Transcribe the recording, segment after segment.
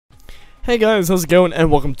Hey guys, how's it going?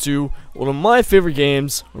 And welcome to one of my favorite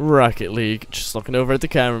games, Rocket League. Just looking over at the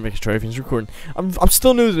camera, making sure everything's recording. I'm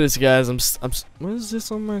still new to this, guys. What is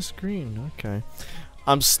this on my screen? Okay,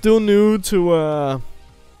 I'm still new to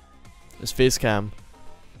this face cam.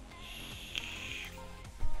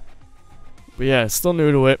 But yeah, still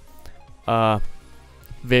new to it.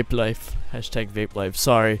 Vape life. Hashtag vape life.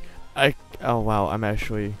 Sorry. Oh wow, I'm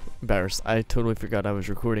actually embarrassed. I totally forgot I was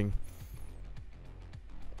recording.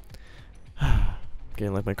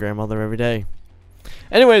 Getting like my grandmother every day.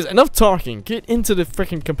 Anyways, enough talking. Get into the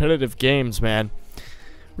freaking competitive games, man.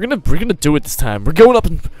 We're gonna do it this time. We're going up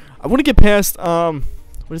and I want to get past what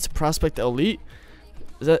is it, Prospect Elite?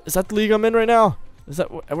 Is that the league I'm in right now?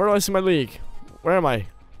 Where do I see my league? Where am I?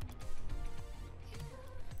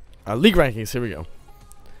 League rankings. Here we go.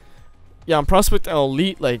 Yeah, I'm Prospect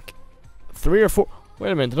Elite like 3 or 4.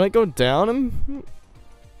 Wait a minute. Did I go down?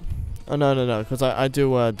 Oh, no, because I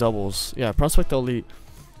do doubles. Yeah, Prospect Elite.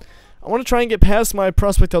 I want to try and get past my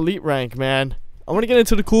Prospect Elite rank, man. I want to get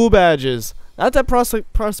into the cool badges. Not that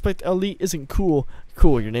Prospect Elite isn't cool.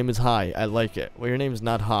 Cool, your name is high. I like it. Well, your name is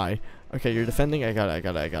not high. Okay, you're defending. I got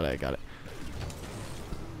it.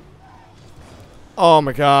 Oh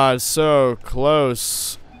my god, so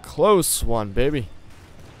close. Close one, baby.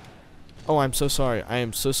 Oh, I'm so sorry. I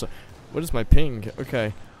am so sorry. What is my ping?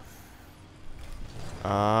 Okay.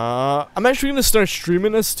 I'm actually gonna start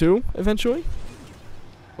streaming this too, eventually.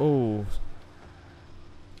 Oh.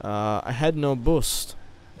 I had no boost.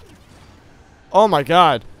 Oh my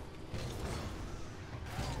god.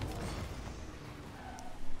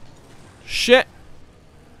 Shit.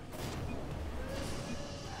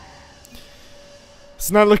 It's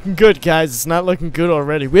not looking good, guys. It's not looking good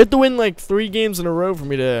already. We had to win like 3 games in a row for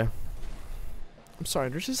me to... I'm sorry,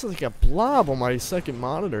 there's just like a blob on my second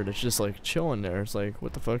monitor that's just like chilling there. It's like,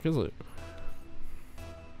 what the fuck is it?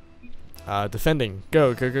 Defending.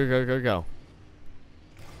 Go.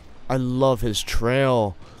 I love his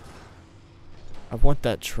trail. I want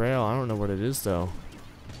that trail. I don't know what it is though.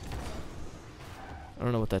 I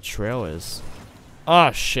don't know what that trail is.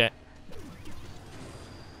 Oh shit.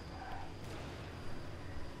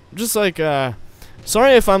 I'm just like,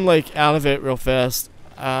 sorry if I'm like out of it real fast.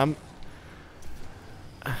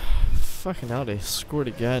 Fucking hell, they scored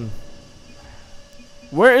again.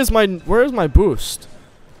 Where is my boost?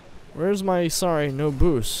 Where's my, sorry, no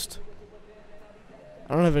boost?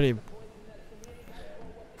 I don't have any.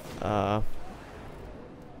 I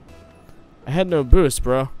had no boost,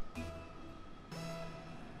 bro.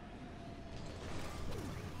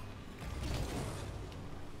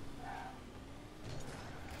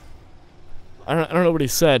 I don't know what he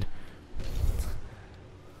said.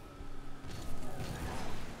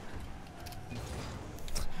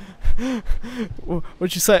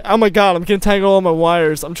 What'd you say? Oh my god, I'm gonna tangle all my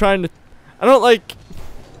wires. I'm trying to... I don't like...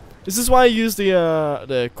 Is this why I use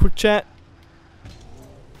the quick chat?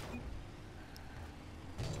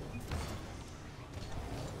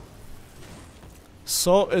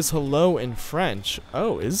 Salt is hello in French.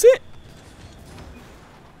 Oh, is it?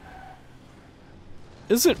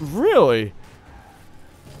 Is it really?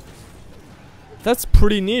 That's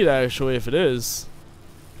pretty neat, actually, if it is.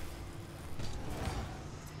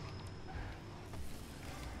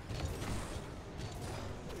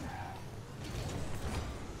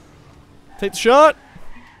 Take the shot.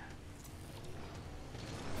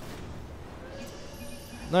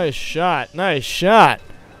 Nice shot. Nice shot.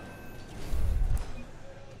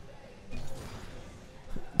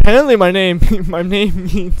 Apparently my name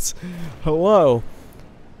means hello.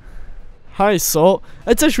 Hi, Salt.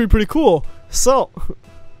 That's actually pretty cool. Salt.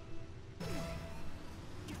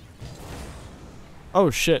 Oh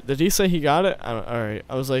shit. Did he say he got it? Alright.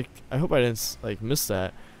 I was like, I hope I didn't like miss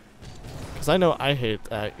that. Cause I know I hate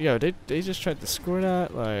that. Yo, they just tried to score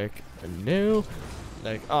that. Like, no.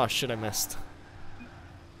 Like, oh shit, I missed.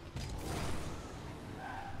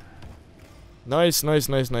 Nice. My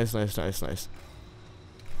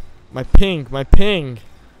ping.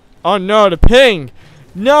 Oh no, the ping.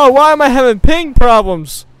 No, why am I having ping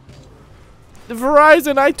problems? The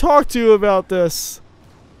Verizon, I talked to you about this.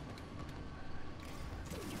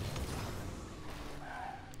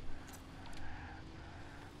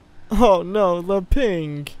 Oh no, the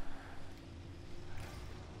ping.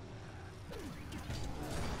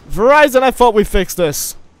 Verizon, I thought we fixed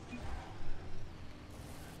this.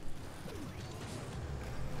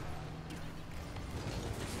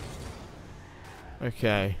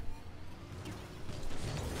 Okay.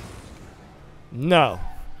 No.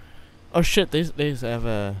 Oh shit, they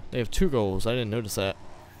have 2 goals. I didn't notice that.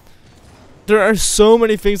 There are so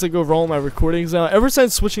many things that go wrong with my recordings now. Ever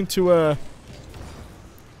since switching to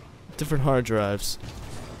different hard drives.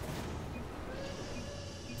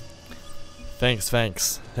 Thanks.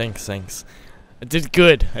 I did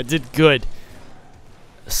good.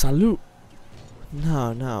 Salute.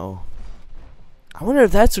 No. I wonder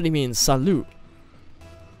if that's what he means. Salute.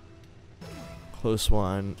 Close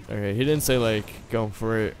one. Okay, he didn't say like going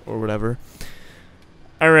for it or whatever.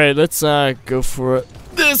 Alright, let's go for it.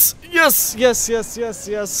 This! Yes!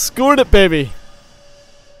 Scored it, baby!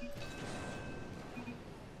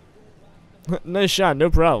 Nice shot, no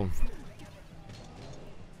problem.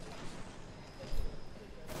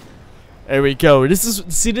 There we go. This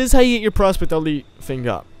is how you get your Prospect Elite thing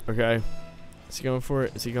up, okay? Is he going for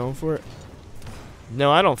it?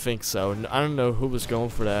 No, I don't think so. I don't know who was going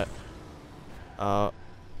for that. I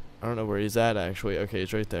don't know where he's at actually. Okay,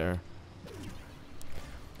 he's right there.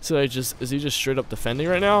 So is he just straight up defending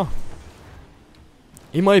right now?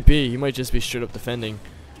 He might be. He might just be straight up defending.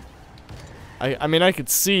 I mean, I could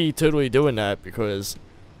see totally doing that because,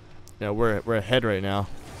 you know, we're ahead right now.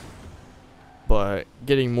 But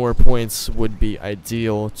getting more points would be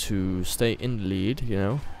ideal to stay in the lead, you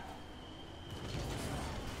know.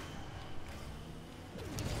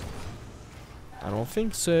 I don't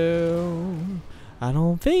think so.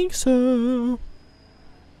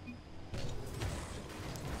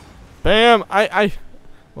 Bam!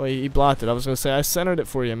 Well, he blocked it. I was gonna say I centered it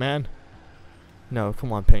for you, man. No,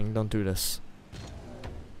 come on, Ping. Don't do this.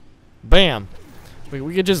 Bam!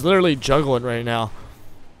 We could just literally juggle it right now.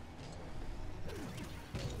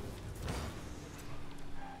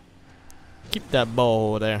 Keep that ball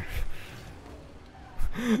over there.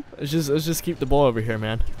 let's just keep the ball over here,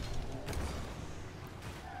 man.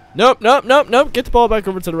 Nope. Get the ball back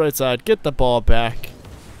over to the right side. Get the ball back.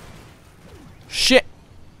 Shit.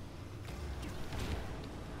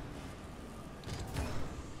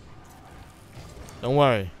 Don't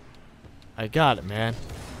worry. I got it, man.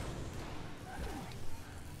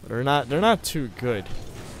 They're not too good,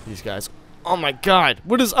 these guys. Oh my god.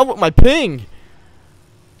 What is up with my ping?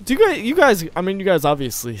 Do you guys I mean, you guys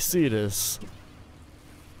obviously see this.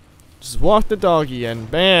 Just walk the doggy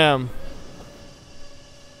and bam.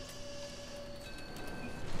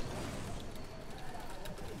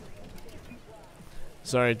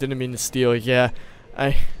 Sorry, didn't mean to steal. Yeah,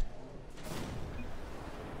 I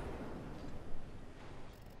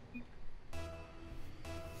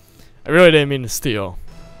really didn't mean to steal.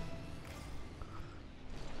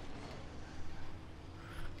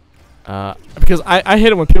 Because I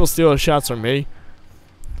hate it when people steal shots from me.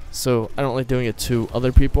 So I don't like doing it to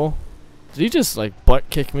other people. Did he just like butt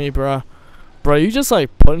kick me, bruh? Bro, you just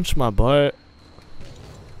like punched my butt.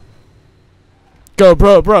 Go,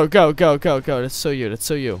 bro, go. That's so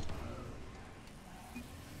you.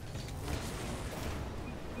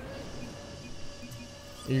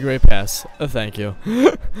 You great pass. Oh, thank you.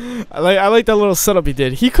 I like that little setup he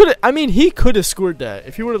did. He could have scored that.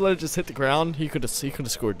 If he would have let it just hit the ground, he could have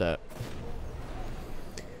scored that.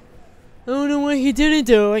 I don't know what he didn't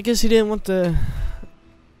do. I guess he didn't want to.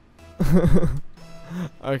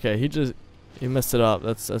 Okay, he messed it up.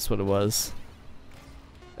 That's what it was.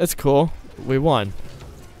 It's cool. We won.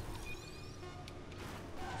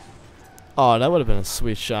 Oh, that would have been a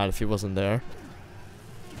sweet shot if he wasn't there.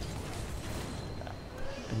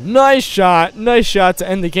 Nice shot to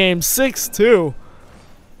end the game. 6-2.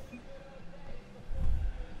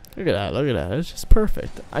 Look at that. It's just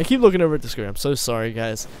perfect. I keep looking over at the screen. I'm so sorry,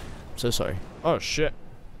 guys. I'm so sorry. Oh, shit.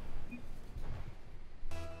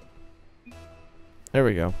 There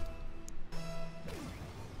we go.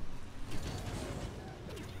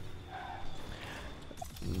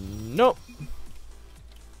 Nope.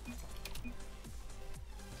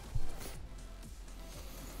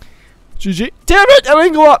 GG. Damn it! I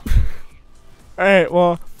didn't go up! Alright,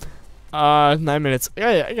 well. 9 minutes.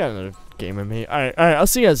 Yeah, I got another game in me. Alright, I'll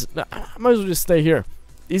see you guys. I might as well just stay here.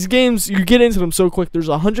 These games, you get into them so quick. There's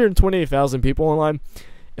 128,000 people online.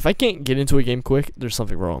 If I can't get into a game quick, there's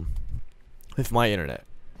something wrong with my internet.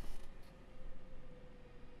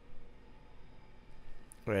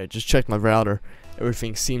 Alright, just checked my router.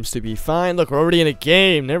 Everything seems to be fine. Look, we're already in a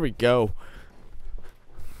game. There we go.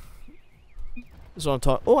 That's what I'm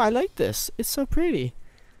talking. Oh, I like this. It's so pretty.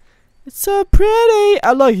 It's so pretty.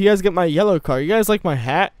 I look, you guys get my yellow card. You guys like my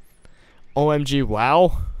hat? OMG,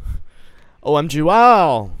 wow. OMG,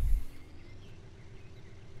 wow.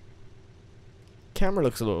 Camera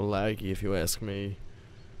looks a little laggy if you ask me.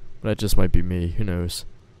 But that just might be me. Who knows?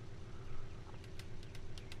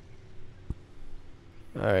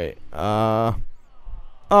 Alright.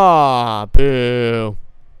 Boo.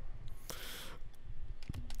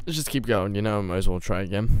 Let's just keep going, you know, might as well try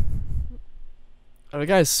again. Oh, the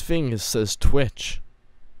guy's thing says Twitch.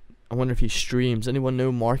 I wonder if he streams. Anyone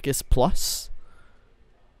know Marcus Plus?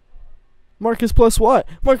 Marcus Plus what?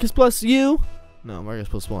 Marcus Plus you? No, Marcus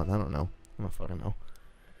Plus 1. I don't know. I don't fucking know.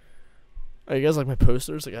 Oh, you guys like my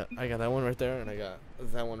posters? I got that one right there, and I got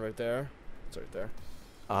that one right there. It's right there.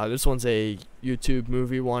 This one's a YouTube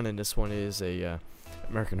movie one, and this one is a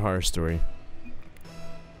American Horror Story.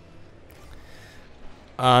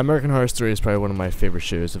 American Horror Story is probably one of my favorite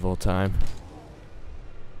shows of all time.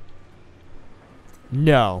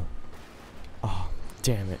 No. Oh,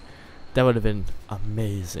 damn it. That would have been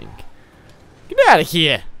amazing. Get out of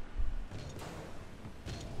here.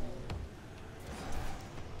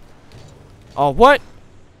 Oh, what?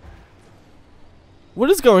 What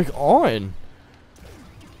is going on?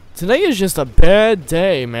 Today is just a bad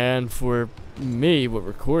day, man, for me with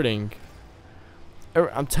recording.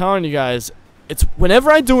 I'm telling you guys, it's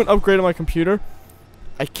whenever I do an upgrade on my computer,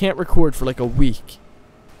 I can't record for like a week.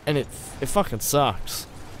 And it fucking sucks.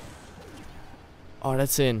 Oh,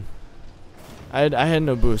 that's in. I had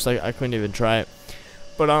no boost. I couldn't even try it.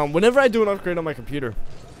 But whenever I do an upgrade on my computer,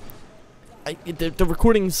 the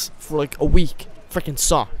recordings for like a week freaking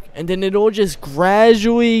suck. And then it all just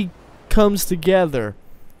gradually comes together.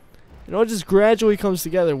 It all just gradually comes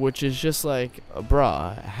together, which is just like,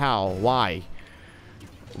 bruh, how? Why?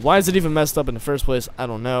 Why is it even messed up in the first place? I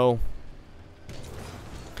don't know.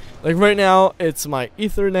 Like right now, it's my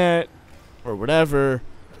Ethernet or whatever,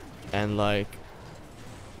 and like,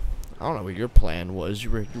 I don't know what your plan was.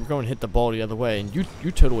 You were going to hit the ball the other way, and you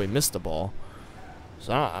totally missed the ball.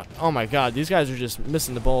 So oh my god, these guys are just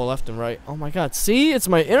missing the ball left and right. Oh my god, see, it's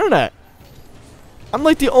my internet. I'm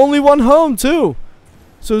like the only one home too,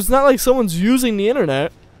 so it's not like someone's using the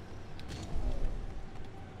internet.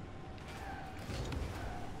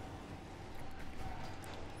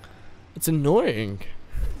 It's annoying.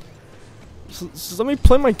 Just let me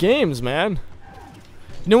play my games, man.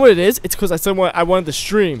 You know what it is? It's because I said I wanted to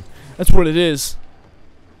stream. That's what it is.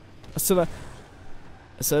 I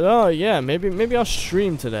said, oh yeah, maybe I'll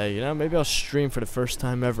stream today. You know, maybe I'll stream for the first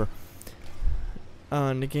time ever. Oh,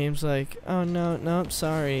 and the game's like, oh no,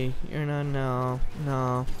 sorry, you're not.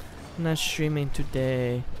 No, I'm not streaming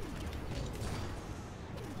today.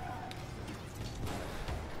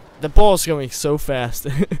 The ball's going so fast.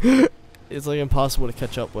 It's like impossible to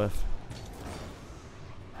catch up with.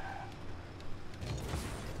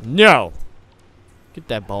 No! Get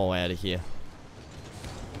that ball out of here.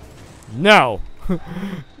 No!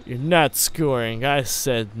 You're not scoring. I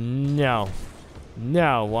said no.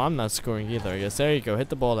 No, well, I'm not scoring either, I guess. There you go. Hit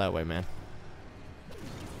the ball that way, man.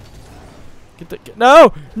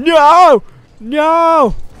 No! No!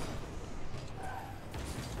 No!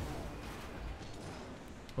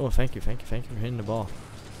 Oh, thank you for hitting the ball.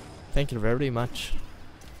 Thank you very much.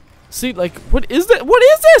 See, like, what is that? What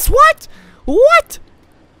is this? What? What?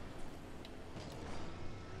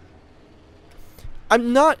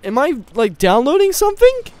 I'm not. Am I like downloading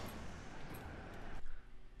something?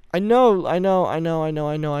 I know.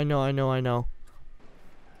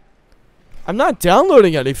 I'm not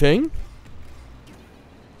downloading anything.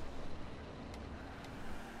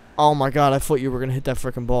 Oh my god, I thought you were gonna hit that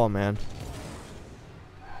freaking ball, man.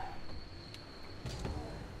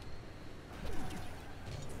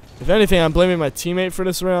 If anything, I'm blaming my teammate for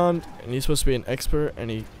this round, and he's supposed to be an expert, and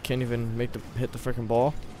he can't even hit the freaking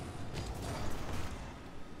ball.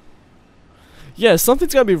 Yeah,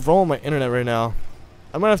 something's gotta be wrong with my internet right now.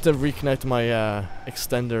 I might have to reconnect my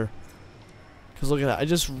extender. Cause look at that, I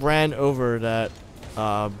just ran over that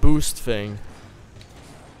boost thing.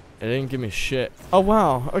 It didn't give me shit. Oh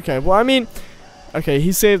wow. Okay. Well, I mean, okay.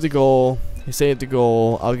 He saved the goal.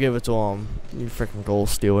 I'll give it to him. You freaking goal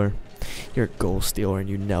stealer. You're a goal stealer and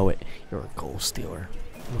you know it. You're a goal stealer.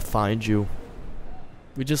 I'm gonna find you.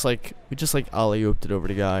 We just like alley-ooped it over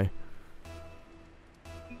the guy.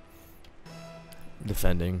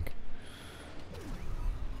 Defending.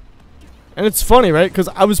 And it's funny, right? Because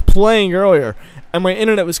I was playing earlier and my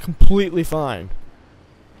internet was completely fine.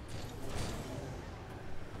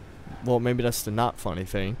 Well, maybe that's the not funny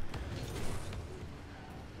thing.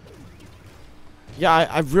 Yeah,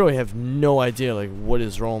 I really have no idea, like, what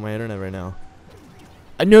is wrong with my internet right now.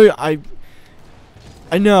 I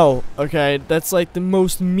know, okay, that's like the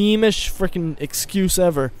most meme-ish freaking excuse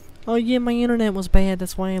ever. Oh yeah, my internet was bad,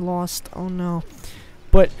 that's why I lost. Oh no.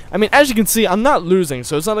 But, I mean, as you can see, I'm not losing,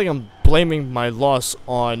 so it's not like I'm blaming my loss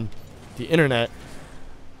on the internet.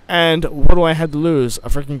 And what do I have to lose? A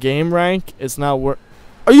freaking game rank? It's not worth.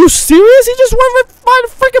 Are you serious? He just went right by the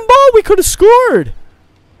freaking ball. We could have scored.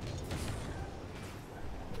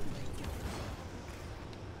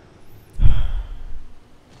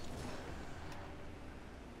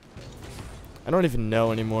 I don't even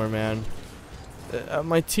know anymore, man.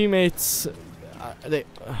 My teammates, they.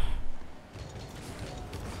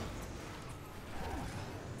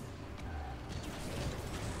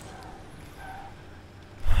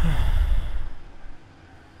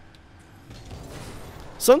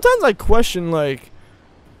 Sometimes I question, like,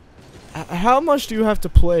 how much do you have to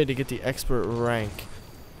play to get the expert rank?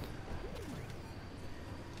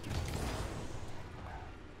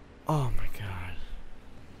 Oh my god.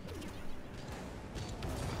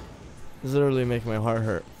 This is literally making my heart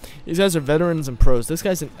hurt. These guys are veterans and pros. This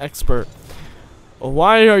guy's an expert.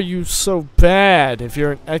 Why are you so bad if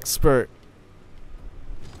you're an expert?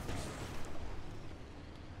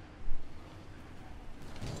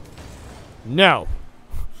 No.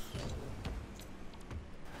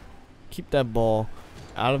 Keep that ball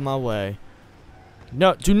out of my way.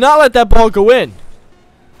 No, do not let that ball go in.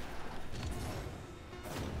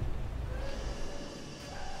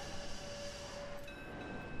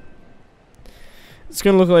 It's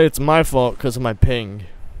gonna look like it's my fault because of my ping.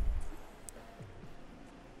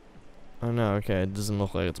 Oh no, okay, it doesn't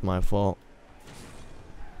look like it's my fault.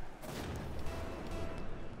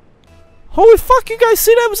 Holy fuck, you guys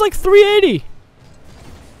see that? It was like 380.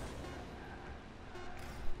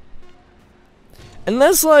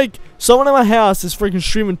 Unless like someone at my house is freaking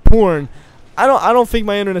streaming porn, I don't think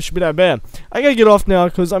my internet should be that bad. I gotta get off now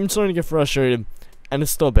because I'm starting to get frustrated, and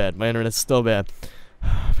it's still bad. My internet's still bad.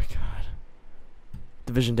 Oh my god.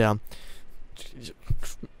 Division down.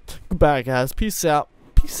 Goodbye, guys. Peace out.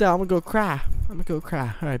 Peace out. I'm gonna go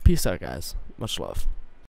cry. Alright, peace out, guys. Much love.